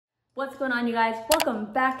What's going on, you guys?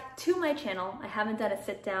 Welcome back to my channel. I haven't done a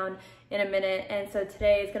sit down in a minute, and so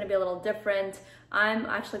today is going to be a little different. I'm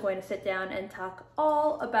actually going to sit down and talk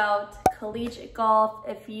all about collegiate golf.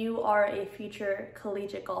 If you are a future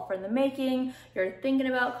collegiate golfer in the making, you're thinking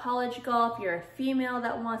about college golf, you're a female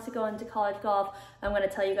that wants to go into college golf, I'm going to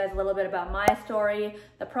tell you guys a little bit about my story,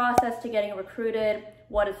 the process to getting recruited,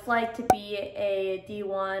 what it's like to be a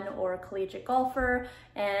D1 or a collegiate golfer,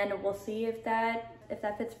 and we'll see if that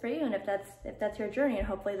fits for you and if that's your journey, and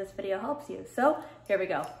hopefully this video helps you. So here we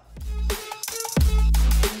go.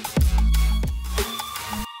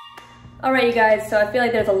 All right, you guys, so I feel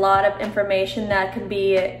like there's a lot of information that can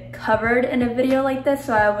be covered in a video like this,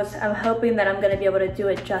 so I'm hoping that I'm gonna be able to do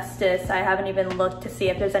it justice. I haven't even looked to see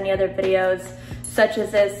if there's any other videos such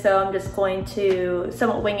as this, so I'm just going to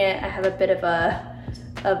somewhat wing it. I have a bit of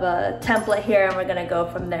a template here, and we're gonna go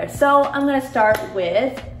from there. So I'm gonna start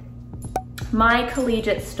with my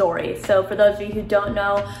collegiate story. So for those of you who don't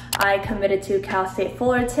know, I committed to Cal State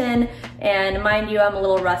Fullerton, and mind you, I'm a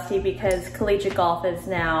little rusty because collegiate golf is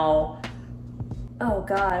now, oh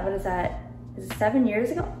God, what is that? Is it 7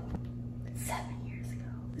 years ago? 7 years ago.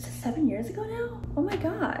 Is it 7 years ago now? Oh my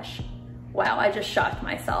gosh. Wow, I just shocked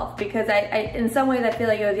myself because I in some ways I feel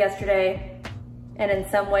like it was yesterday, and in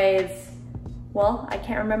some ways, well, I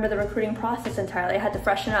can't remember the recruiting process entirely. I had to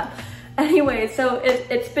freshen up. Anyway, so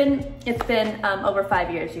it's been over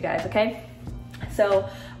 5 years, you guys, okay? So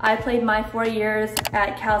I played my 4 years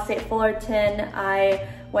at Cal State Fullerton. I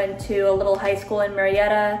went to a little high school in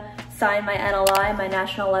Marietta, signed my NLI, my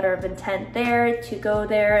National Letter of Intent there to go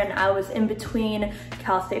there, and I was in between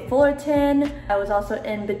Cal State Fullerton. I was also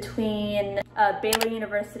in between Baylor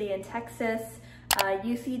University in Texas,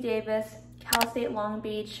 UC Davis, Cal State Long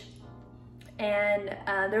Beach, and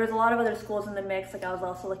there was a lot of other schools in the mix. Like I was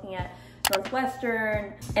also looking at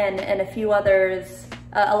Northwestern and a few others,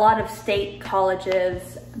 a lot of state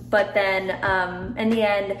colleges. But then in the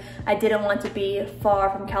end, I didn't want to be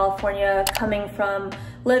far from California, coming from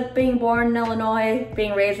being born in Illinois,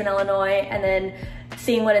 being raised in Illinois, and then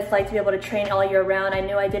seeing what it's like to be able to train all year round. I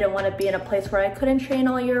knew I didn't want to be in a place where I couldn't train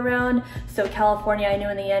all year round. So California, I knew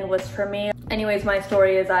in the end was for me. Anyways, my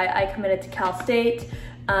story is I committed to Cal State.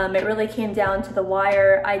 It really came down to the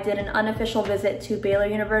wire. I did an unofficial visit to Baylor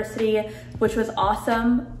University, which was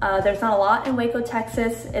awesome. There's not a lot in Waco,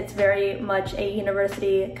 Texas. It's very much a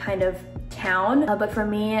university kind of town, but for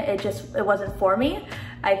me, it wasn't for me.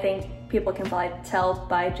 I think people can probably tell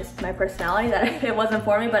by just my personality that it wasn't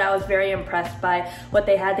for me, but I was very impressed by what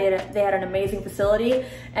they had. They had an amazing facility,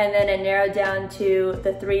 and then it narrowed down to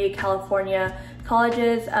the 3 California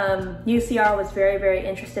colleges. UCR was very, very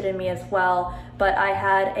interested in me as well, but I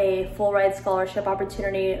had a full ride scholarship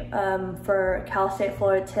opportunity for Cal State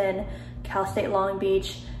Fullerton, Cal State Long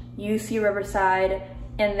Beach, UC Riverside,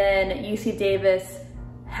 and then UC Davis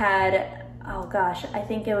had, oh gosh, I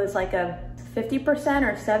think it was like a 50%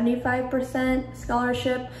 or 75%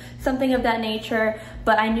 scholarship, something of that nature.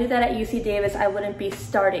 But I knew that at UC Davis I wouldn't be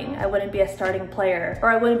starting. I wouldn't be a starting player, or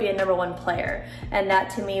I wouldn't be a #1 player. And that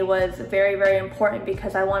to me was very, very important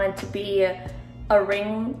because I wanted to be a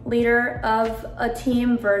ringleader of a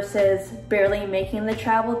team versus barely making the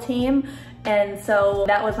travel team. And so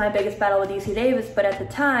that was my biggest battle with UC Davis. But at the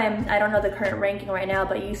time, I don't know the current ranking right now,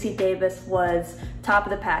 but UC Davis was top of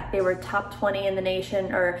the pack. They were top 20 in the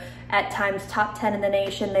nation, or at times top 10 in the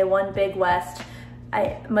nation. They won Big West.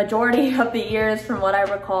 Majority of the years, from what I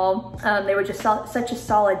recall, they were just such a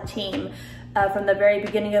solid team from the very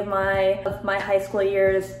beginning of my high school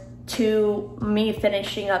years to me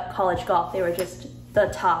finishing up college golf. They were just the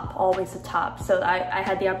top, always the top. So I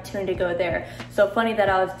had the opportunity to go there. So funny that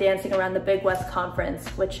I was dancing around the Big West Conference,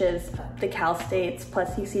 which is the Cal States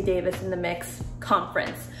plus UC Davis in the mix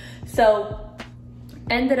conference. So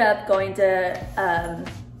ended up going to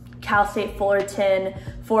Cal State Fullerton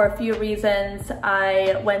for a few reasons.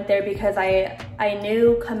 I went there because I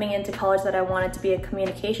knew coming into college that I wanted to be a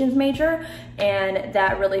communications major, and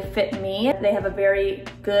that really fit me. They have a very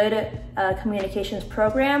good communications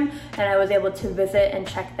program, and I was able to visit and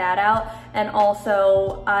check that out. And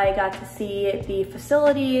also I got to see the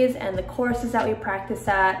facilities and the courses that we practice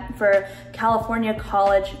at. For California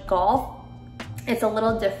college golf, it's a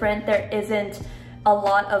little different. There isn't a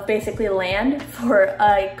lot of basically land for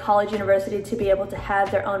a college university to be able to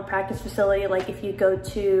have their own practice facility. Like if you go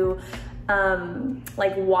to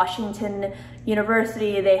like Washington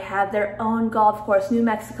University, they have their own golf course. New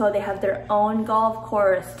Mexico, they have their own golf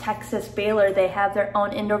course. Texas, Baylor, they have their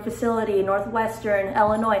own indoor facility. Northwestern,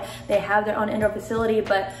 Illinois, they have their own indoor facility.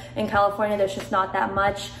 But in California, there's just not that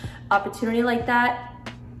much opportunity like that.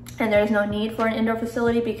 and there's no need for an indoor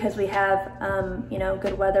facility because we have, you know,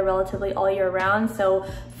 good weather relatively all year round. So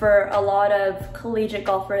for a lot of collegiate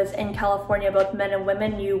golfers in California, both men and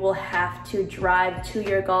women, you will have to drive to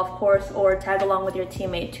your golf course or tag along with your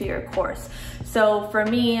teammate to your course. So for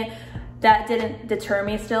me, that didn't deter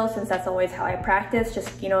me still, since that's always how I practice,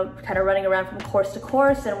 just, you know, kind of running around from course to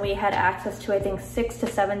course. And we had access to, I think, 6 to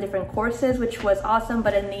 7 different courses, which was awesome.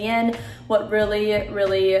 But in the end, what really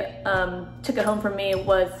took it home for me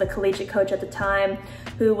was the collegiate coach at the time,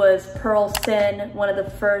 who was Pearl Sin, one of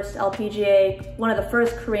the first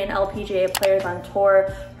Korean LPGA players on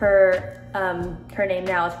tour. Her name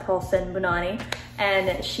now is Pearl Sin Bunani,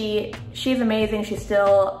 and she's amazing. She's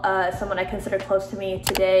still someone I consider close to me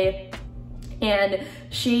today. And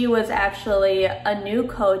she was actually a new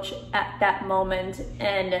coach at that moment,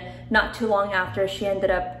 and not too long after, she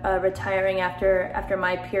ended up retiring after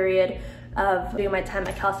my period of doing my time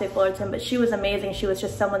at Cal State Fullerton. But she was amazing. She was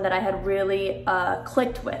just someone that I had really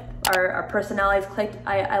clicked with. Our personalities clicked.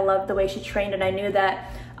 I loved the way she trained, and I knew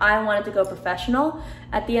that I wanted to go professional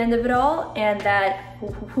at the end of it all, and that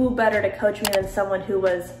who better to coach me than someone who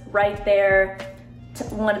was right there,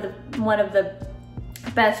 one of the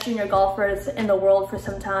best junior golfers in the world for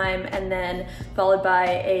some time, and then followed by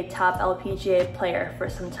a top LPGA player for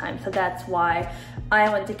some time. So that's why I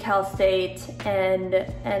went to Cal State, and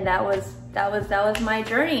that was my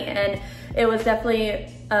journey. And it was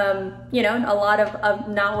definitely you know, a lot of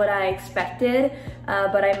not what I expected,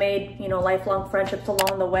 but I made, you know, lifelong friendships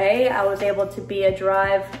along the way. I was able to be a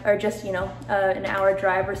drive, or just, you know, an hour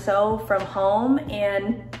drive or so from home,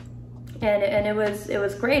 and it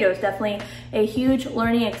was great. It was definitely a huge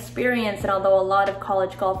learning experience. And although a lot of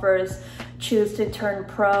college golfers choose to turn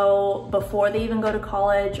pro before they even go to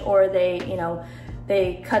college, or they, you know,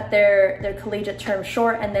 they cut their collegiate term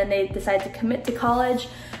short and then they decide to commit to college,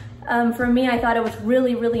 for me, I thought it was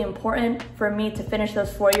really important for me to finish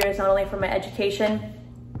those 4 years, not only for my education,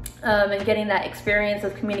 and getting that experience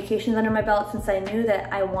of communications under my belt, since I knew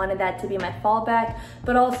that I wanted that to be my fallback,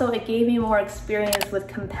 but also it gave me more experience with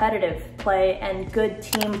competitive play and good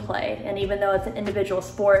team play. And even though it's an individual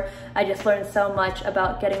sport, I just learned so much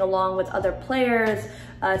about getting along with other players,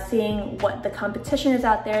 seeing what the competition is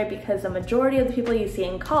out there, because the majority of the people you see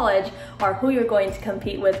in college are who you're going to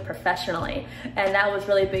compete with professionally. And that was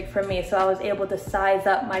really big for me. So I was able to size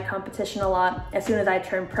up my competition a lot. As soon as I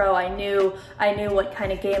turned pro, I knew what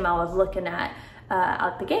kind of game I was looking at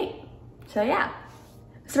out the gate. So yeah.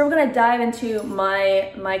 So we're gonna dive into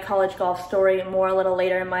my college golf story more a little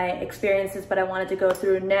later in my experiences, but I wanted to go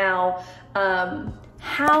through now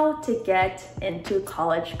how to get into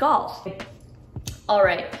college golf. All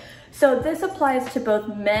right, so this applies to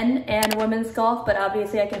both men and women's golf, but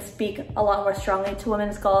obviously I can speak a lot more strongly to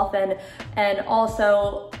women's golf, and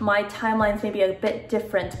also my timelines may be a bit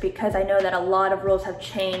different because I know that a lot of rules have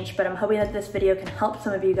changed, but I'm hoping that this video can help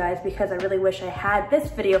some of you guys, because I really wish I had this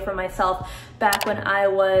video for myself back when I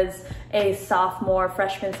was a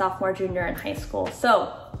freshman, sophomore, junior in high school.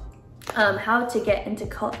 So how to get into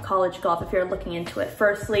college golf if you're looking into it.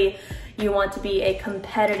 Firstly, you want to be a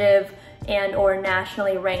competitive and/or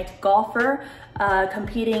nationally ranked golfer,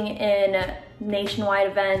 competing in nationwide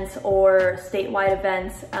events or statewide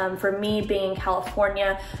events. For me, being in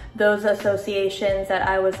California, those associations that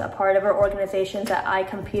I was a part of, or organizations that I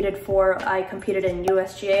competed for, I competed in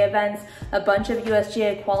USGA events, a bunch of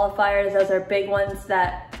USGA qualifiers. Those are big ones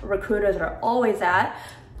that recruiters are always at.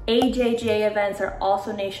 AJGA events are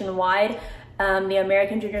also nationwide. The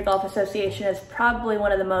American Junior Golf Association is probably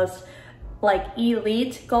one of the most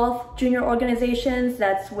elite golf junior organizations.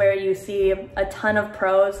 That's where you see a ton of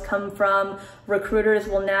pros come from. Recruiters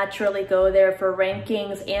will naturally go there for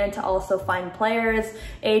rankings and to also find players.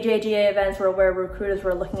 AJGA events were where recruiters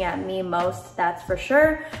were looking at me most, that's for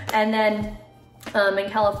sure. And then in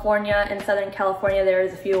California, in Southern California,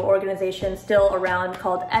 there's a few organizations still around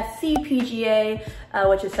called SCPGA,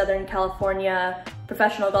 which is Southern California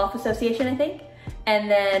Professional Golf Association, I think. And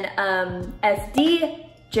then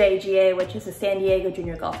SDJGA, which is the San Diego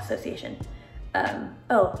Junior Golf Association.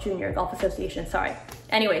 Junior Golf Association, sorry.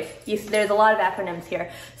 Anyways, there's a lot of acronyms here.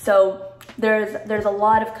 So there's a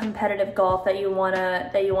lot of competitive golf that you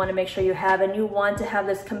wanna make sure you have, and you want to have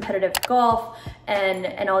this competitive golf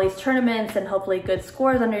and all these tournaments and hopefully good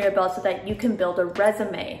scores under your belt so that you can build a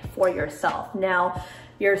resume for yourself. Now,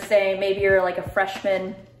 you're saying maybe you're like a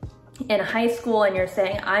freshman in high school and you're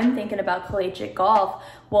saying, I'm thinking about collegiate golf.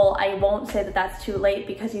 Well, I won't say that that's too late,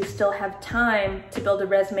 because you still have time to build a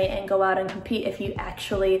resume and go out and compete if you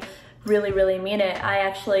actually really mean it.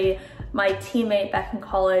 My teammate back in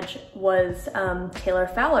college was Taylor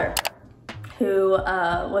Fowler, who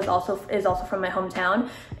is also from my hometown,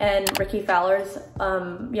 and Ricky Fowler's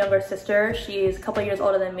younger sister. She's a couple years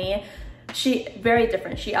older than me. She very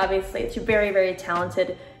different. She's a very, very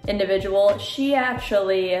talented individual. She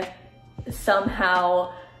actually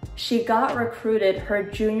somehow, she got recruited her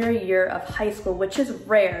junior year of high school, which is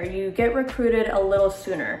rare. You get recruited a little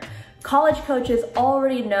sooner. College coaches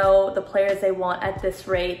already know the players they want at this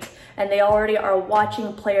rate, and they already are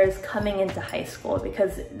watching players coming into high school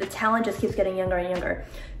because the talent just keeps getting younger and younger.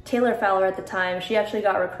 Taylor Fowler at the time, she actually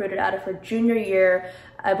got recruited out of her junior year,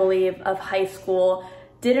 I believe, of high school.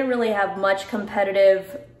 Didn't really have much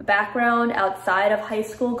competitive background outside of high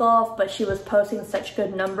school golf, but she was posting such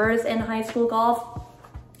good numbers in high school golf,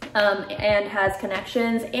 and has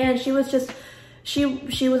connections. And she was just, she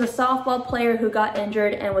was a softball player who got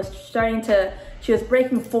injured and was she was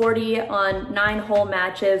breaking 40 on 9-hole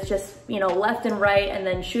matches, just, you know, left and right, and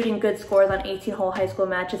then shooting good scores on 18-hole high school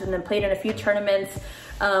matches, and then played in a few tournaments,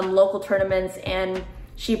 local tournaments, and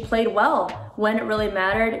she played well when it really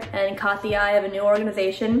mattered and caught the eye of a new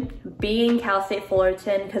organization, being Cal State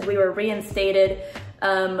Fullerton, because we were reinstated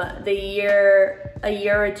a year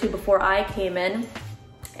or two before I came in.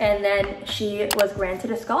 And then she was granted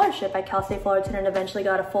a scholarship at Cal State Fullerton and eventually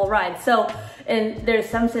got a full ride. So, and there's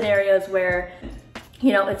some scenarios where,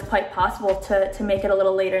 you know, it's quite possible to make it a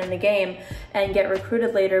little later in the game and get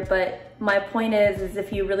recruited later. But my point is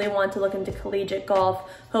if you really want to look into collegiate golf,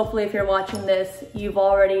 hopefully if you're watching this, you've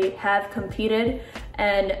already have competed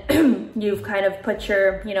and you've kind of put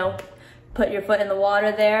your foot in the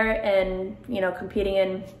water there and, you know, competing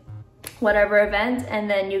in whatever event, and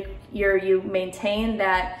then you maintain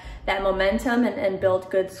that momentum and build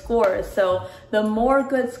good scores. So the more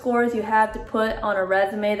good scores you have to put on a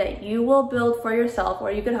resume that you will build for yourself,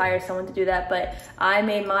 or you could hire someone to do that, but I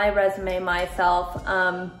made my resume myself,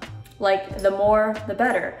 like the more the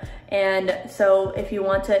better. And so if you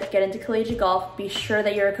want to get into collegiate golf, be sure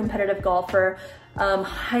that you're a competitive golfer.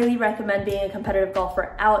 Highly recommend being a competitive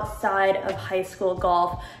golfer outside of high school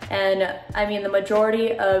golf. And I mean, the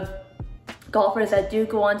majority of golfers that do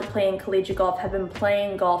go on to play in collegiate golf have been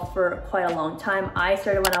playing golf for quite a long time. I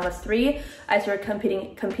started when I was 3. I started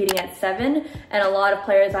competing at 7, and a lot of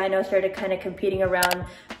players I know started kind of competing around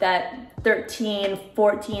that 13,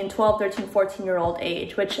 14-year-old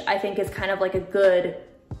age, which I think is kind of like a good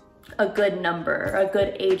number, a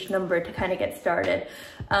good age number to kind of get started.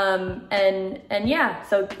 And yeah,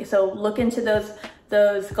 so look into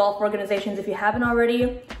those golf organizations if you haven't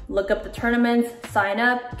already. Look up the tournaments, sign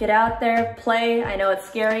up, get out there, play. I know it's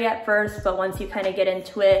scary at first, but once you kind of get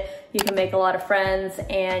into it, you can make a lot of friends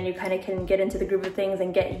and you kind of can get into the groove of things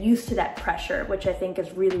and get used to that pressure, which I think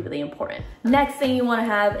is really, really important. Next thing you want to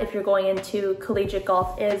have if you're going into collegiate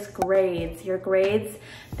golf is grades. Your grades,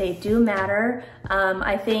 they do matter.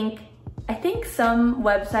 I think some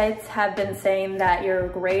websites have been saying that your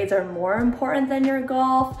grades are more important than your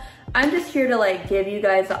golf. I'm just here to like give you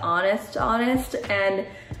guys the honest, and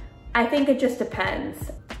I think it just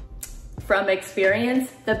depends. From experience,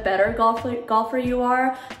 the better golfer you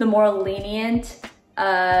are, the more lenient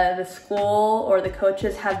the school or the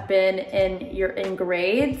coaches have been in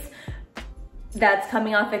grades. That's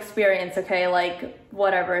coming off experience, okay? Like,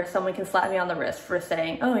 whatever, someone can slap me on the wrist for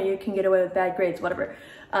saying, oh, you can get away with bad grades, whatever.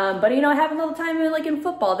 But you know, it happens all the time, like in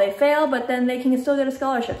football. They fail, but then they can still get a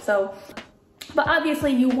scholarship. So, but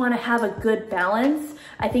obviously you want to have a good balance.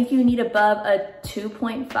 I think you need above a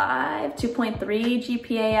 2.5, 2.3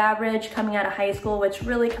 GPA average coming out of high school, which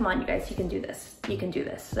really, come on, you guys, you can do this. You can do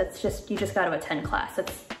this. You just got to attend class.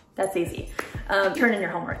 That's easy. Turn in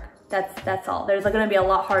your homework. That's all. There's going to be a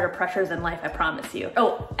lot harder pressures in life, I promise you.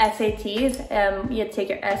 Oh, SATs. You take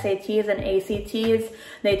your SATs and ACTs.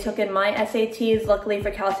 They took in my SATs. Luckily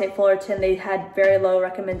for Cal State Fullerton, they had very low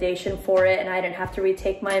recommendation for it, and I didn't have to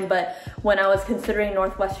retake mine. But when I was considering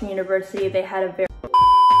Northwestern University, they had a very...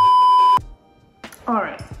 All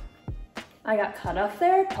right. I got cut off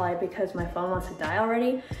there, probably because my phone wants to die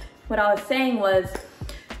already. What I was saying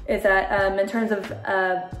is that in terms of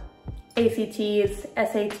ACTs,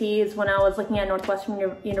 SATs, when I was looking at Northwestern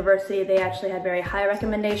University, they actually had very high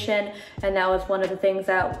recommendation, and that was one of the things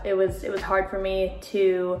that it was hard for me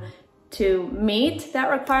to meet that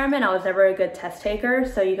requirement. I was never a good test taker,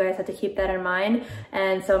 so you guys have to keep that in mind.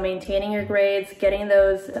 And so maintaining your grades, getting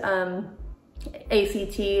those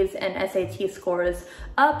ACTs and SAT scores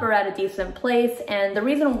up or at a decent place. And the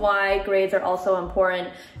reason why grades are also important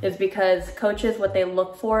is because coaches, what they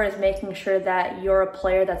look for is making sure that you're a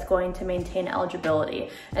player that's going to maintain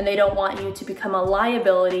eligibility, and they don't want you to become a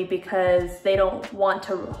liability because they don't want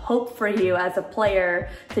to hope for you as a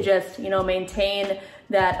player to just, you know, maintain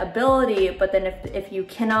that ability, but then if you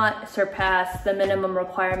cannot surpass the minimum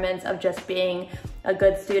requirements of just being a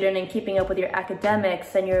good student and keeping up with your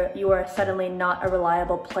academics, then you are suddenly not a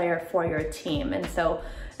reliable player for your team. And so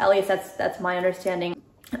at least that's my understanding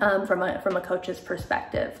from a coach's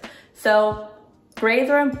perspective. So grades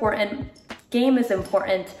are important, game is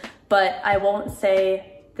important, but I won't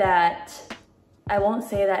say that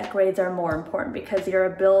grades are more important, because your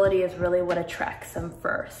ability is really what attracts them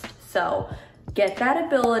first. So get that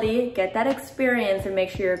ability, get that experience, and make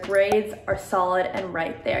sure your grades are solid and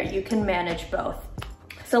right there. You can manage both.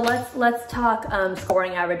 So let's talk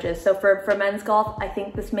scoring averages. So for men's golf, I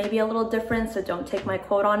think this may be a little different, so don't take my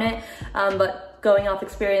quote on it. But going off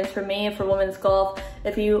experience for me, for women's golf, I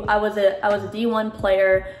was a D1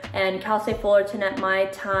 player, and Cal State Fullerton at my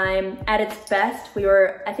time, at its best,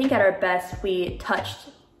 I think at our best, we touched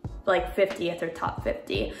like 50th or top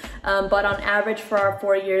 50. But on average for our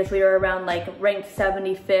 4 years, we were around like ranked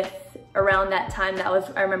 75th around that time.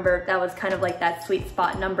 I remember that was kind of like that sweet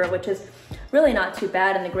spot number, which is really not too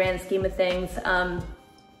bad in the grand scheme of things.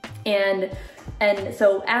 And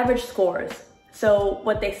so average scores. So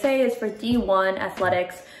what they say is for D1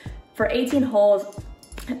 athletics, for 18 holes,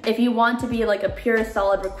 if you want to be like a pure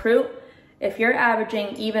solid recruit, if you're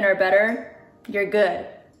averaging even or better, you're good,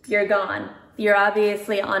 you're gone. You're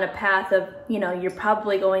obviously on a path of, you're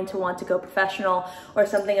probably going to want to go professional or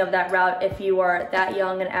something of that route if you are that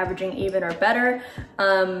young and averaging even or better.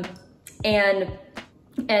 And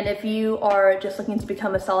if you are just looking to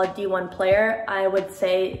become a solid D1 player, I would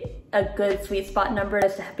say a good sweet spot number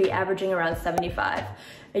is to be averaging around 75.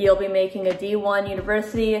 You'll be making a D1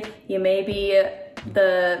 university. You may be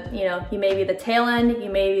the tail end, you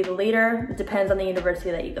may be the leader. It depends on the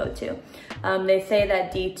university that you go to. They say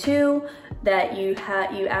that D2, that you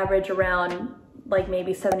average around like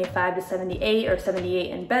maybe 75 to 78 or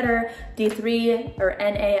 78 and better. D3 or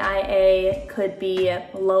NAIA could be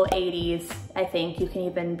low 80s. I think you can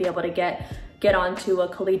even be able to get onto a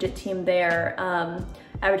collegiate team there,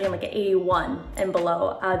 averaging like an 81 and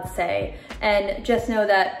below, I'd say. And just know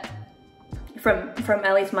that from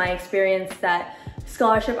at least my experience, that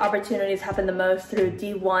scholarship opportunities happen the most through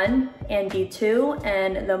D1 and D2,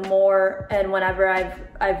 and whenever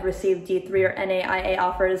I've received D3 or NAIA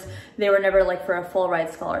offers, they were never like for a full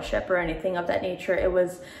ride scholarship or anything of that nature. It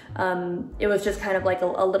was just kind of like a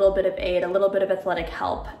little bit of aid, a little bit of athletic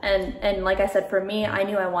help. And like I said, for me, I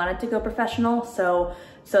knew I wanted to go professional, so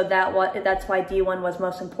that's why D1 was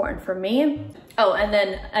most important for me. Oh, and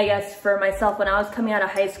then I guess for myself, when I was coming out of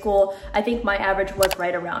high school, I think my average was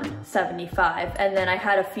right around 75. And then I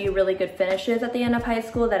had a few really good finishes at the end of high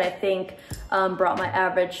school that I think brought my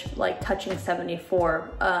average like touching 74.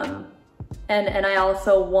 And I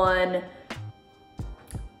also won,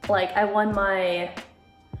 I won my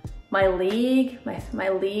league, my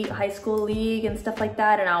league, high school league and stuff like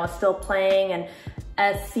that. And I was still playing, and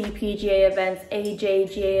SCPGA events,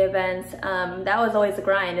 AJGA events. That was always the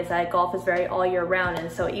grind, is that golf is very all year round.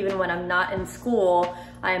 And so even when I'm not in school,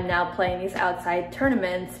 I am now playing these outside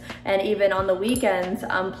tournaments. And even on the weekends,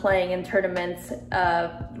 I'm playing in tournaments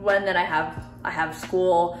when then I have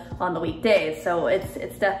school on the weekdays. So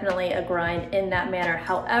it's definitely a grind in that manner.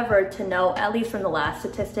 However, to know, at least from the last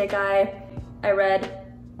statistic I read,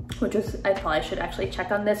 which was, I probably should actually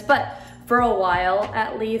check on this, but for a while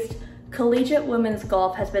at least, collegiate women's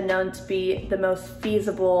golf has been known to be the most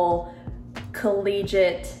feasible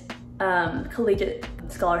collegiate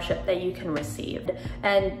scholarship that you can receive.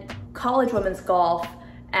 And college women's golf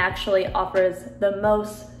actually offers the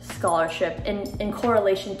most scholarship in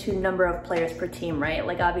correlation to number of players per team, right?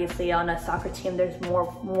 Like obviously on a soccer team, there's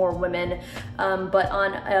more women, but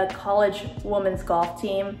on a college women's golf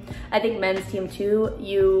team, I think men's team too,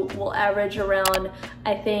 you will average around,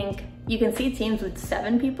 I think you can see teams with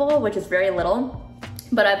 7 people, which is very little.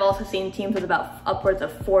 But I've also seen teams with about upwards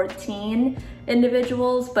of 14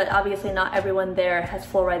 individuals, but obviously not everyone there has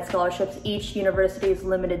full ride scholarships. Each university is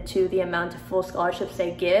limited to the amount of full scholarships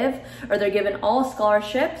they give, or they're given all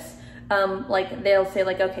scholarships. Like they'll say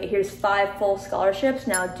like, okay, here's 5 full scholarships,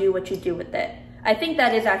 now do what you do with it. I think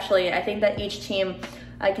that is actually, I think that each team,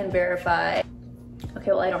 I can verify.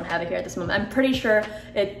 Okay, well I don't have it here at this moment. I'm pretty sure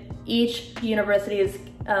each university is,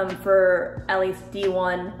 for at least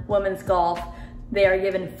D1 women's golf, they are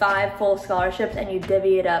given 5 full scholarships and you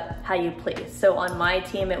divvy it up how you please. So on my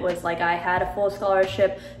team, it was like I had a full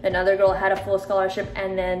scholarship, another girl had a full scholarship,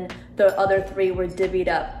 and then the other 3 were divvied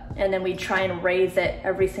up. And then we try and raise it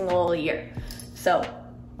every single year. So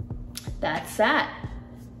that's that.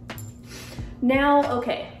 Now,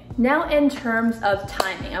 okay, Now in terms of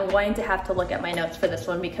timing, I'm going to have to look at my notes for this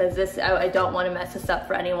one because I don't want to mess this up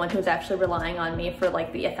for anyone who's actually relying on me for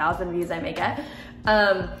like the 1,000 views I may get.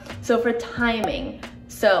 So for timing,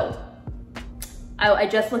 so I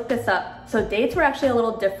just looked this up. So dates were actually a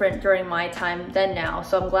little different during my time than now,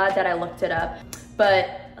 so I'm glad that I looked it up.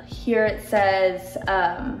 But here it says,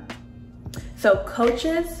 so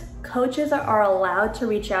coaches are allowed to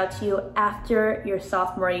reach out to you after your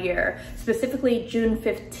sophomore year, specifically June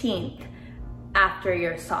 15th. After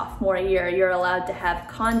your sophomore year, you're allowed to have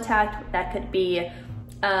contact. That could be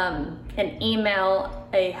an email,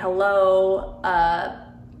 a hello,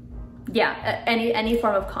 yeah, any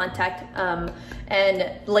form of contact.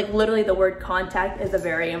 And like literally the word contact is a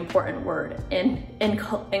very important word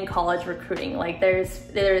in college recruiting. Like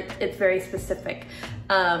it's very specific.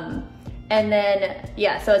 And then,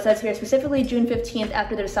 yeah, so it says here, specifically June 15th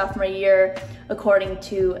after their sophomore year, according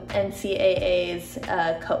to NCAA's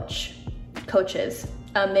coaches.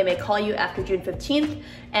 They may call you after June 15th,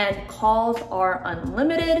 and calls are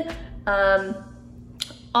unlimited.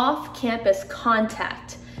 Off-campus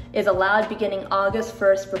contact is allowed beginning August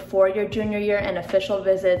 1st before your junior year, and official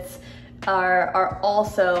visits are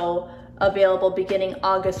also available beginning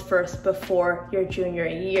August 1st before your junior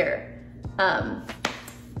year.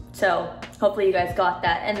 So hopefully you guys got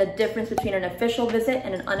that. And the difference between an official visit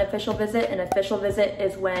and an unofficial visit: an official visit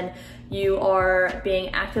is when you are being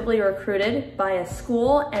actively recruited by a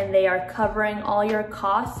school and they are covering all your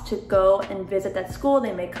costs to go and visit that school.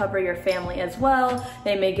 They may cover your family as well.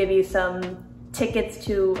 They may give you some tickets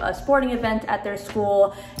to a sporting event at their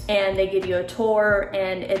school, and they give you a tour,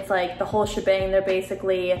 and it's like the whole shebang. They're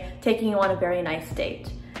basically taking you on a very nice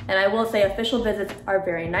date. And I will say official visits are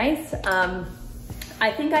very nice. I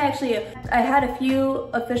think I had a few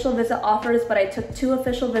official visit offers, but I took 2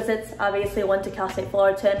 official visits. Obviously one to Cal State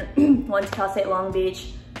Fullerton, one to Cal State Long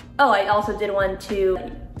Beach. Oh, I also did one to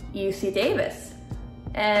UC Davis.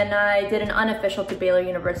 And I did an unofficial to Baylor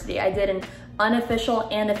University. I did an unofficial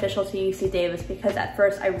and official to UC Davis because at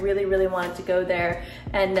first I really, really wanted to go there.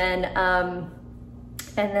 And then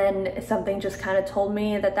something just kind of told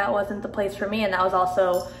me that that wasn't the place for me. And that was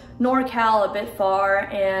also NorCal, a bit far.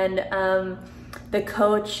 And the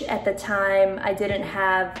coach at the time, I didn't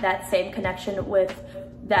have that same connection with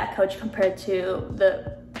that coach compared to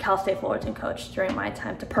the Cal State Fullerton coach during my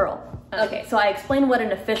time to Pearl. Okay, so I explained what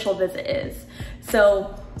an official visit is.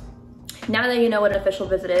 So now that you know what an official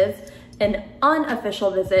visit is, an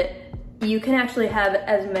unofficial visit, you can actually have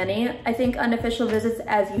as many, I think, unofficial visits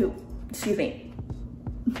as you, excuse me,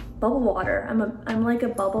 bubble water. I'm like a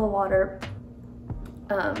bubble water,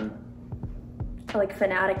 like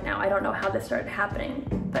fanatic now. I don't know how this started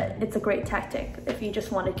happening, but it's a great tactic if you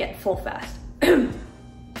just want to get full fast.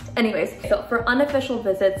 Anyways, so for unofficial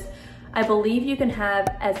visits, I believe you can have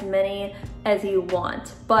as many as you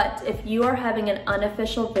want, but if you are having an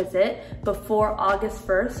unofficial visit before August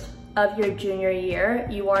 1st of your junior year,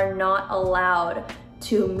 you are not allowed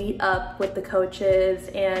to meet up with the coaches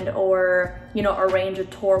and or, you know, arrange a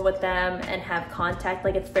tour with them and have contact.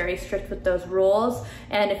 Like, it's very strict with those rules,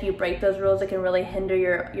 and if you break those rules, it can really hinder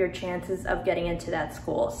your chances of getting into that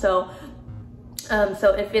school. So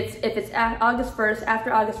if it's August 1st,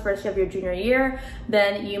 after August 1st of your junior year,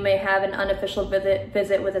 then you may have an unofficial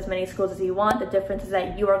visit with as many schools as you want. The difference is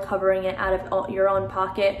that you are covering it out of your own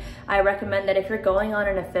pocket. I recommend that if you're going on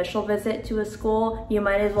an official visit to a school, you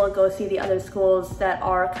might as well go see the other schools that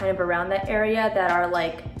are kind of around that area, that are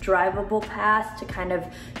like drivable past, to kind of,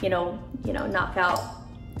 you know, knock out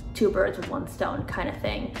 2 birds with 1 stone kind of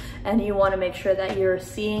thing. And you want to make sure that you're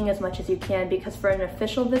seeing as much as you can, because for an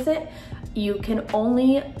official visit, you can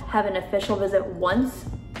only have an official visit once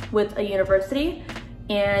with a university,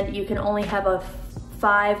 and you can only have a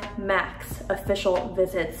 5 max official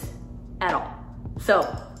visits at all.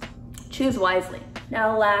 So choose wisely.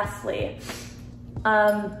 Now lastly,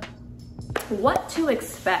 what to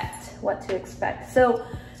expect. So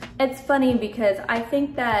it's funny because I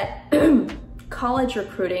think that college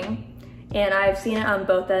recruiting, and I've seen it on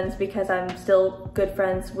both ends because I'm still good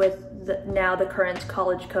friends with now the current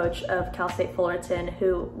college coach of Cal State Fullerton,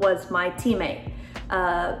 who was my teammate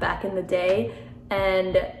back in the day.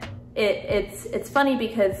 And it's funny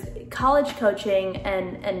because college coaching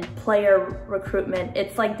and player recruitment,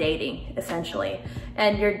 it's like dating essentially,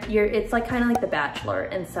 and it's like kind of like The Bachelor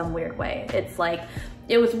in some weird way. It's like,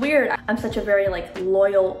 it was weird. I'm such a very like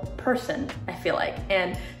loyal person, I feel like.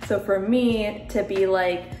 And so for me to be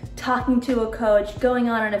like talking to a coach, going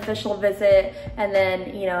on an official visit, and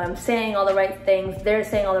then, you know, I'm saying all the right things, they're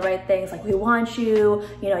saying all the right things, like, we want you,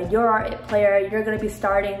 you know, you're our it player, you're gonna be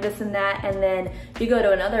starting, this and that, and then you go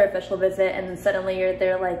to another official visit, and then suddenly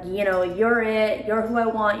they're like, you know, you're it, you're who I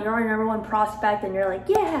want, you're our #1 prospect, and you're like,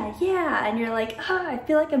 yeah, yeah, and you're like, I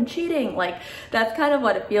feel like I'm cheating. Like, that's kind of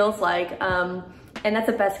what it feels like, and that's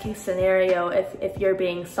a best case scenario if you're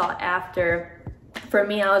being sought after. For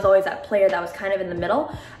me, I was always that player that was kind of in the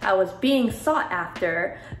middle. I was being sought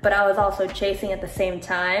after, but I was also chasing at the same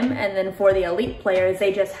time. And then for the elite players,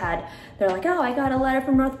 they're like, oh, I got a letter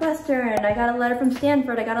from Northwestern, I got a letter from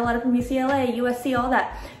Stanford, I got a letter from UCLA, USC, all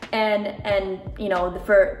that. And you know,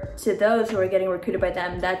 to those who are getting recruited by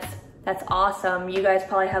them, that's awesome. You guys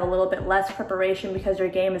probably have a little bit less preparation because your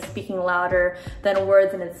game is speaking louder than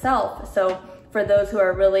words in itself. So for those who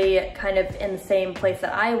are really kind of in the same place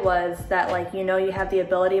that I was, that, like, you know, you have the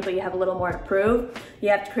ability, but you have a little more to prove, you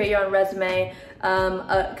have to create your own resume.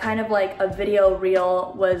 Kind of like a video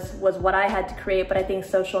reel was what I had to create, but I think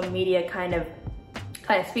social media kind of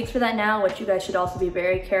speaks for that now, which you guys should also be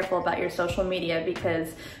very careful about your social media,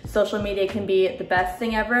 because social media can be the best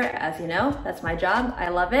thing ever. As you know, that's my job, I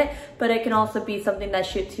love it, but it can also be something that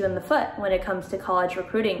shoots you in the foot when it comes to college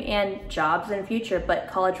recruiting and jobs in the future, but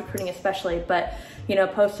college recruiting especially. But, you know,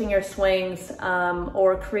 posting your swings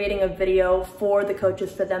or creating a video for the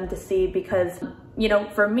coaches for them to see, because, you know,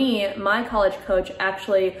 for me, my college coach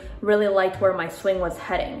actually really liked where my swing was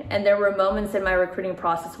heading. And there were moments in my recruiting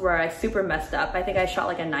process where I super messed up. I think I shot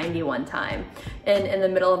like a 90 one time in the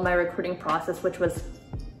middle of my recruiting process, which was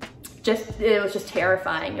it was just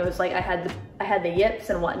terrifying. It was like I had the yips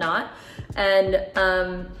and whatnot.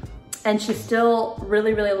 And she still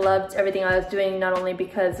really, really loved everything I was doing, not only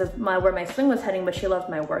because of where my swing was heading, but she loved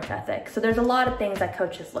my work ethic. So there's a lot of things that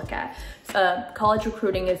coaches look at. College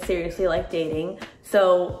recruiting is seriously like dating.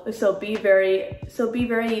 So be very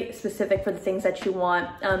specific for the things that you want,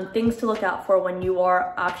 things to look out for when you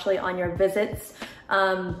are actually on your visits.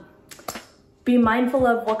 Be mindful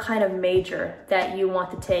of what kind of major that you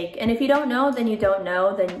want to take. And if you don't know, then you don't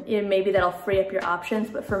know, then maybe that'll free up your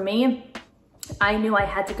options. But for me, I knew I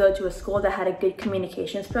had to go to a school that had a good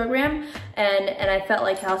communications program, and I felt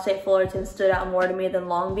like Cal State Fullerton stood out more to me than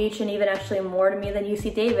Long Beach, and even actually more to me than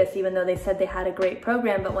UC Davis, even though they said they had a great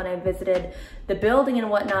program. But when I visited the building and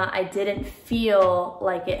whatnot, I didn't feel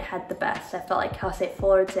like it had the best. I felt like Cal State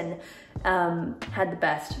Fullerton had the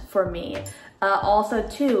best for me. Also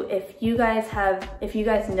too, if you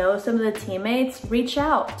guys know some of the teammates, reach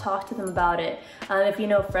out, talk to them about it. If you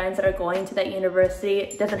know friends that are going to that university,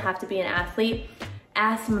 it doesn't have to be an athlete,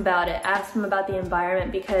 ask them about it, ask them about the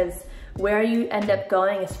environment, because where you end up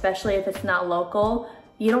going, especially if it's not local,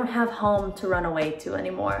 you don't have home to run away to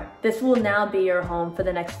anymore. This will now be your home for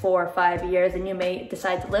the next 4 or 5 years, and you may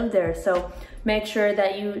decide to live there. So make sure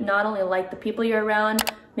that you not only like the people you're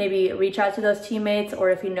around, maybe reach out to those teammates, or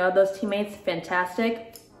if you know those teammates,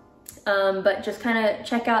 fantastic. But just kind of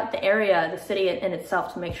check out the area, the city in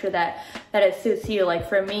itself, to make sure that it suits you. Like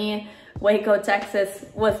for me, Waco, Texas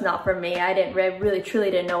was not for me. I really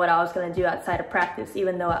truly didn't know what I was going to do outside of practice,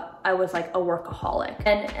 even though I was like a workaholic.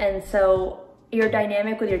 And so your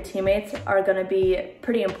dynamic with your teammates are going to be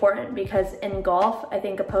pretty important, because in golf, I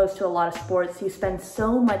think opposed to a lot of sports, you spend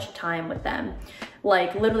so much time with them.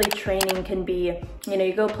 Like literally training can be, you know,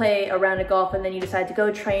 you go play a round of golf and then you decide to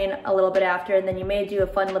go train a little bit after, and then you may do a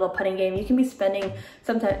fun little putting game. You can be spending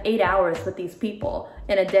sometimes 8 hours with these people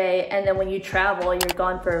in a day, and then when you travel, you're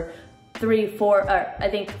gone for 3, 4, I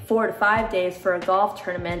think 4 to 5 days for a golf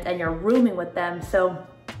tournament, and you're rooming with them. So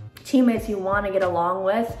teammates you want to get along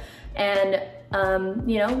with, and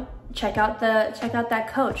you know, check out that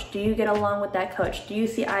coach. Do you get along with that coach? Do you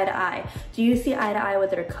see eye to eye? Do you see eye to eye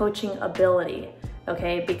with their coaching ability?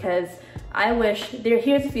 Okay, because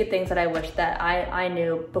here's a few things that I wish that I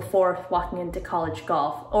knew before walking into college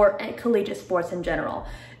golf, or collegiate sports in general,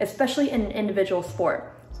 especially in individual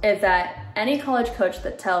sport, is that any college coach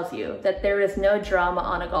that tells you that there is no drama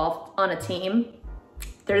on a team,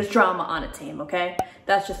 there's drama on a team, okay?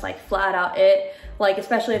 That's just like flat out it. Like,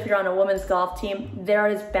 especially if you're on a women's golf team, there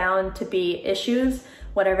is bound to be issues,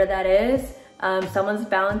 whatever that is. Someone's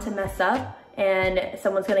bound to mess up, and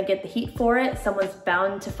someone's gonna get the heat for it. Someone's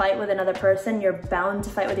bound to fight with another person. You're bound to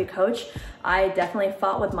fight with your coach. I definitely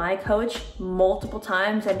fought with my coach multiple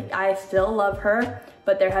times, and I still love her,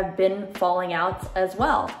 but there have been falling outs as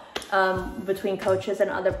well between coaches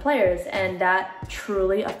and other players, and that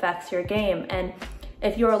truly affects your game. And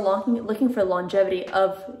if you're looking for longevity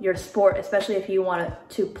of your sport, especially if you want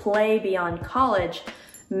to play beyond college,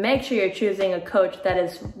 make sure you're choosing a coach that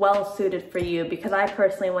is well suited for you, because I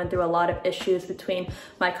personally went through a lot of issues between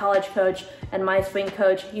my college coach and my swing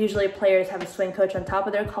coach. Usually players have a swing coach on top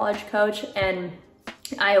of their college coach, and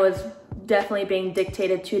I was definitely being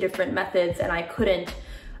dictated two different methods, and I couldn't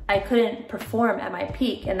perform at my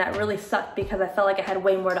peak, and that really sucked because I felt like I had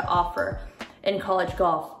way more to offer in college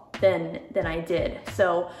golf than I did.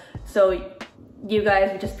 So you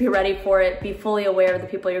guys just be ready for it. Be fully aware of the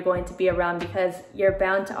people you're going to be around, because you're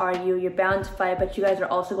bound to argue, you're bound to fight, but you guys are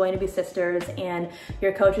also going to be sisters, and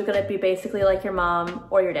your coach is going to be basically like your mom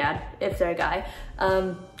or your dad if they're a guy.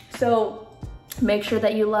 So make sure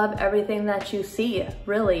that you love everything that you see,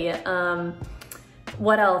 really.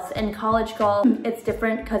 What else? In college golf, it's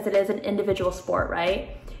different because it is an individual sport,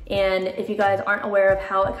 right? And if you guys aren't aware of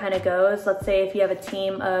how it kind of goes, let's say if you have a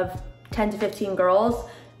team of 10 to 15 girls,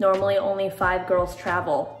 normally only 5 girls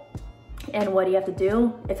travel. And what do you have to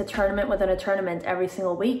do? It's a tournament within a tournament every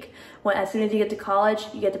single week. As soon as you get to college,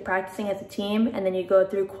 you get to practicing as a team, and then you go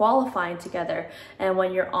through qualifying together. And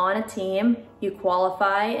when you're on a team, you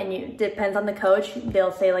qualify, and it depends on the coach.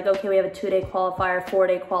 They'll say like, okay, we have a 2-day qualifier,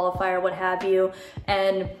 4-day qualifier, what have you.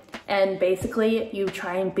 And basically you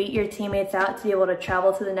try and beat your teammates out to be able to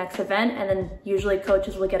travel to the next event. And then usually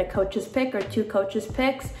coaches will get a coach's pick or 2 coaches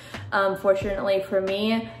picks. Fortunately for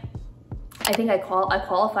me, I think I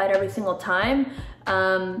qualified every single time,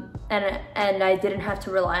 and I didn't have to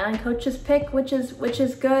rely on coach's pick, which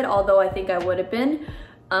is good, although I think I would have been.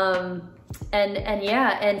 And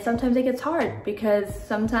sometimes it gets hard, because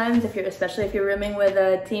sometimes especially if you're rooming with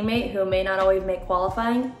a teammate who may not always make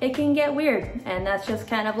qualifying, it can get weird, and that's just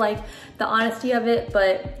kind of like the honesty of it.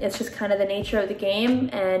 But it's just kind of the nature of the game,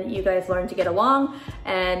 and you guys learn to get along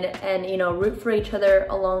and you know, root for each other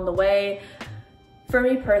along the way. For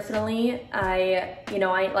me personally,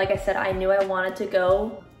 like I said, I knew I wanted to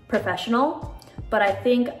go professional, but I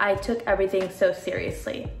think I took everything so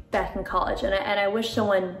seriously back in college, and I wish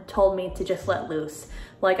someone told me to just let loose.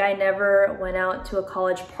 Like, I never went out to a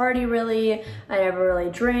college party really, I never really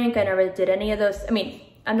drank, I never did any of those. I mean,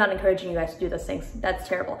 I'm not encouraging you guys to do those things, that's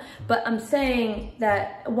terrible. But I'm saying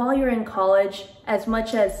that while you're in college, as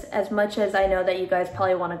much as I know that you guys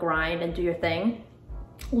probably want to grind and do your thing,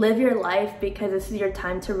 live your life, because this is your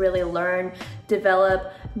time to really learn,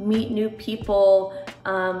 develop, meet new people,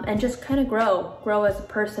 and just kind of grow as a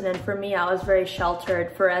person. And for me, I was very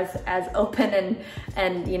sheltered. For as open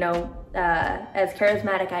and you know, as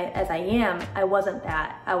charismatic as I am, I wasn't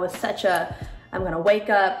that. I was such a, I'm gonna wake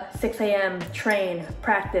up 6 a.m., train,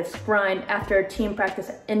 practice, grind, after team practice,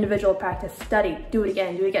 individual practice, study, do it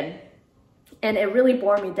again. And it really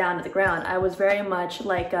bore me down to the ground. I was very much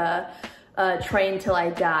like a train till I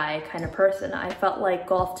die kind of person. I felt like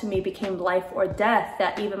golf to me became life or death,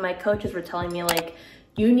 that even my coaches were telling me like,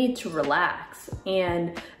 you need to relax.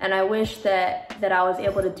 And I wish that I was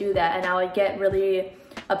able to do that. And I would get really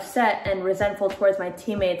upset and resentful towards my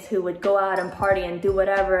teammates who would go out and party and do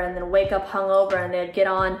whatever, and then wake up hungover, and they'd get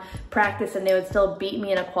on practice and they would still beat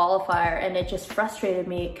me in a qualifier. And it just frustrated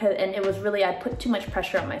me, and it was really, I put too much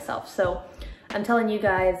pressure on myself. So I'm telling you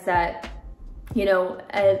guys that, you know,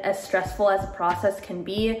 as stressful as the process can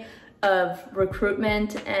be of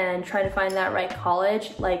recruitment and trying to find that right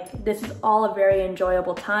college, like, this is all a very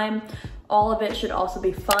enjoyable time. All of it should also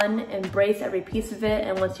be fun. Embrace every piece of it.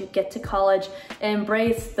 And once you get to college,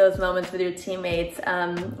 embrace those moments with your teammates.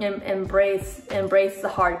 Embrace the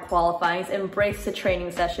hard qualifyings. Embrace the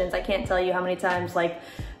training sessions. I can't tell you how many times, like,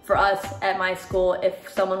 for us at my school, if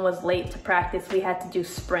someone was late to practice, we had to do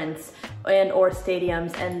sprints or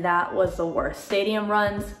stadiums, and that was the worst. Stadium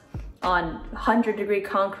runs on 100-degree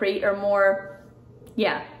concrete or more.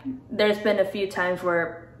 Yeah, there's been a few times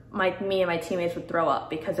where me and my teammates would throw up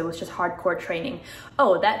because it was just hardcore training.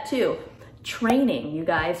 Oh, that too. Training, you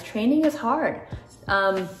guys. Training is hard.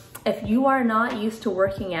 If you are not used to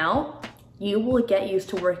working out, you will get used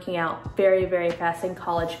to working out very, very fast in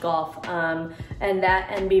college golf.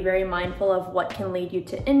 And be very mindful of what can lead you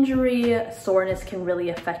to injury. Soreness can really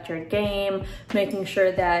affect your game, making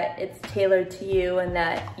sure that it's tailored to you and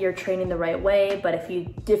that you're training the right way. But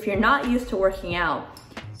if you're not used to working out,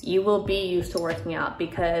 you will be used to working out,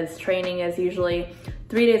 because training is usually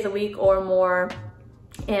 3 days a week or more.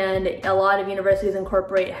 And a lot of universities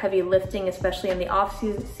incorporate heavy lifting, especially in the off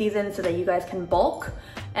season, so that you guys can bulk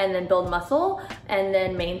and then build muscle and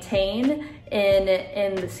then maintain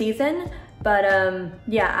in the season. But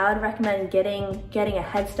yeah, I would recommend getting a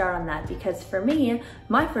head start on that, because for me,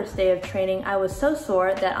 my first day of training, I was so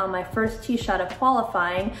sore that on my first tee shot of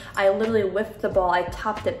qualifying, I literally whiffed the ball. I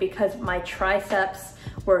topped it because my triceps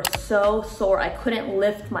were so sore. I couldn't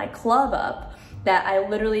lift my club up. that I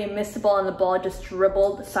literally missed the ball and the ball just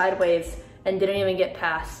dribbled sideways and didn't even get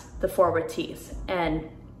past the forward tees. And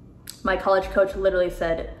my college coach literally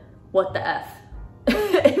said, "What the F?"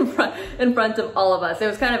 in front of all of us. It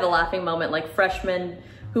was kind of a laughing moment, like freshman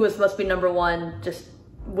who was supposed to be #1 just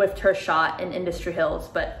whiffed her shot in Industry Hills,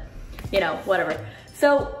 but you know, whatever.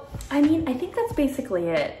 So, I mean, I think that's basically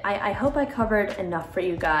it. I hope I covered enough for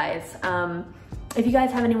you guys. If you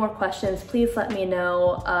guys have any more questions, please let me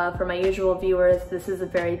know. For my usual viewers, this is a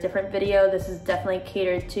very different video. This is definitely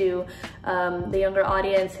catered to the younger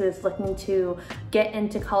audience who is looking to get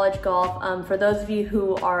into college golf. For those of you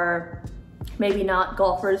who are maybe not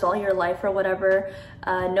golfers all your life or whatever,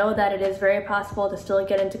 know that it is very possible to still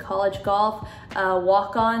get into college golf.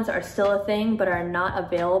 Walk-ons are still a thing, but are not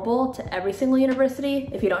available to every single university.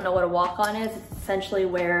 If you don't know what a walk-on is, it's essentially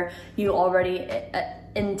where you already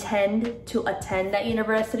intend to attend that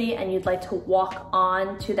university and you'd like to walk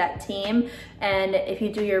on to that team. And if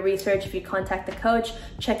you do your research, if you contact the coach,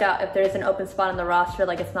 check out if there's an open spot on the roster,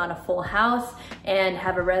 like it's not a full house, and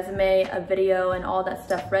have a resume, a video, and all that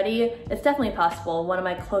stuff ready. It's definitely possible. One of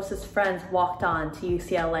my closest friends walked on to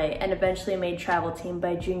UCLA and eventually made travel team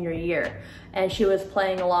by junior year. And she was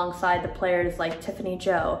playing alongside the players like Tiffany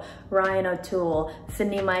Joe, Ryan O'Toole,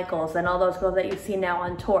 Sydney Michaels, and all those girls that you see now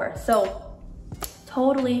on tour. So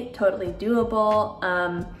totally doable.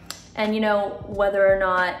 And you know, whether or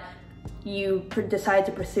not you decide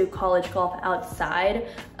to pursue college golf outside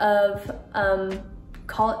of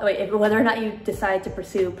whether or not you decide to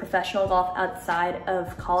pursue professional golf outside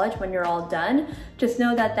of college when you're all done, just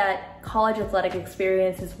know that that college athletic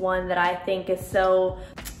experience is one that I think is so,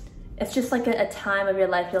 it's just like a time of your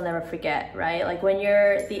life you'll never forget, right? Like when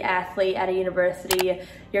you're the athlete at a university,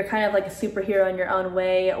 you're kind of like a superhero in your own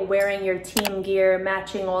way, wearing your team gear,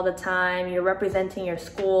 matching all the time, you're representing your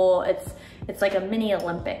school. It's like a mini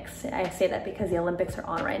Olympics. I say that because the Olympics are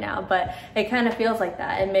on right now, but it kind of feels like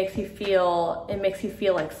that. It makes you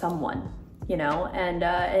feel like someone, you know, and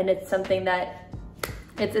it's something that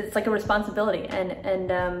it's like a responsibility, and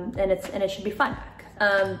it should be fun.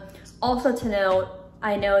 Also to note,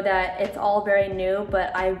 I know that it's all very new,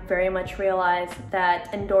 but I very much realize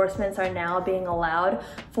that endorsements are now being allowed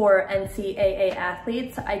for NCAA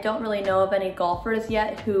athletes. I don't really know of any golfers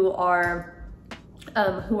yet who are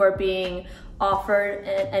being offered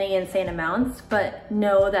any insane amounts, but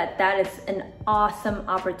know that that is an awesome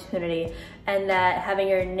opportunity, and that having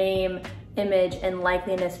your name, image, and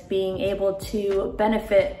likeliness being able to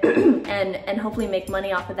benefit and hopefully make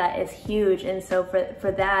money off of that is huge. And so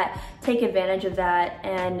for that, take advantage of that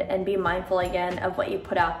and be mindful again of what you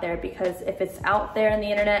put out there, because if it's out there on the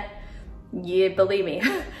internet, you believe me,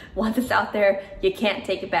 once it's out there, you can't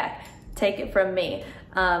take it back. Take it from me.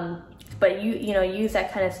 But you know, use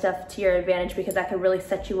that kind of stuff to your advantage, because that could really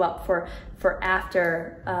set you up for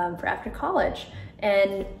after college.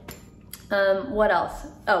 And what else?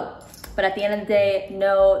 Oh, but at the end of the day,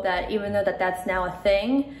 know that even though that's now a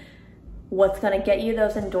thing, what's gonna get you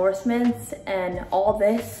those endorsements and all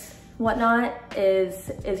this whatnot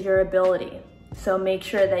is your ability. So make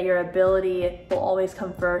sure that your ability will always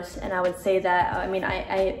come first. And I would say that, I mean,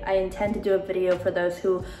 I intend to do a video for those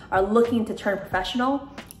who are looking to turn professional,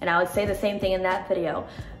 and I would say the same thing in that video.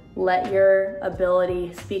 Let your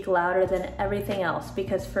ability speak louder than everything else,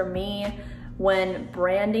 because for me, when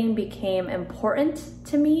branding became important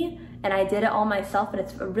to me, and I did it all myself, and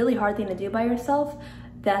it's a really hard thing to do by yourself,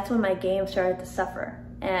 that's when my game started to suffer.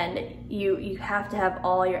 And you have to have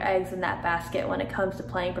all your eggs in that basket when it comes to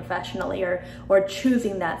playing professionally or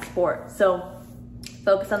choosing that sport. So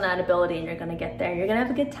focus on that ability and you're gonna get there and you're gonna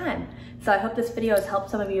have a good time. So I hope this video has helped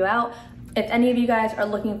some of you out. If any of you guys are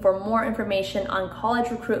looking for more information on college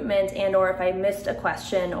recruitment, and or if I missed a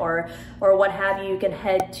question or what have you, you can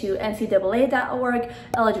head to ncaa.org,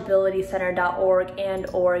 eligibilitycenter.org, and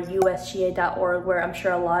or usga.org, where I'm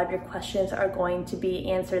sure a lot of your questions are going to be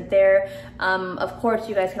answered there. Of course,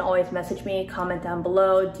 you guys can always message me, comment down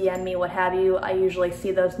below, DM me, what have you. I usually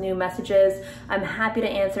see those new messages. I'm happy to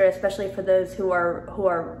answer, especially for those who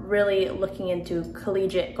are really looking into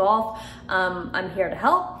collegiate golf. I'm here to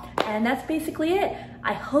help. And that's basically it.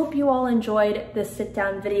 I hope you all enjoyed this sit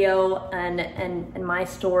down video and my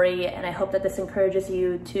story, and I hope that this encourages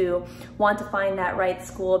you to want to find that right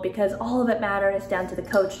school, because all of it matters, down to the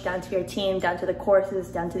coach, down to your team, down to the courses,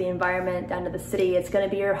 down to the environment, down to the city. It's gonna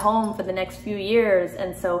be your home for the next few years,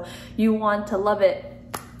 and so you want to love it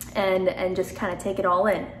and just kind of take it all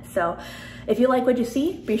in. So if you like what you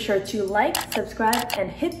see, be sure to like, subscribe,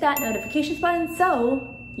 and hit that notifications button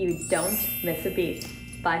so you don't miss a beat.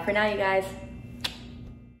 Bye for now, you guys.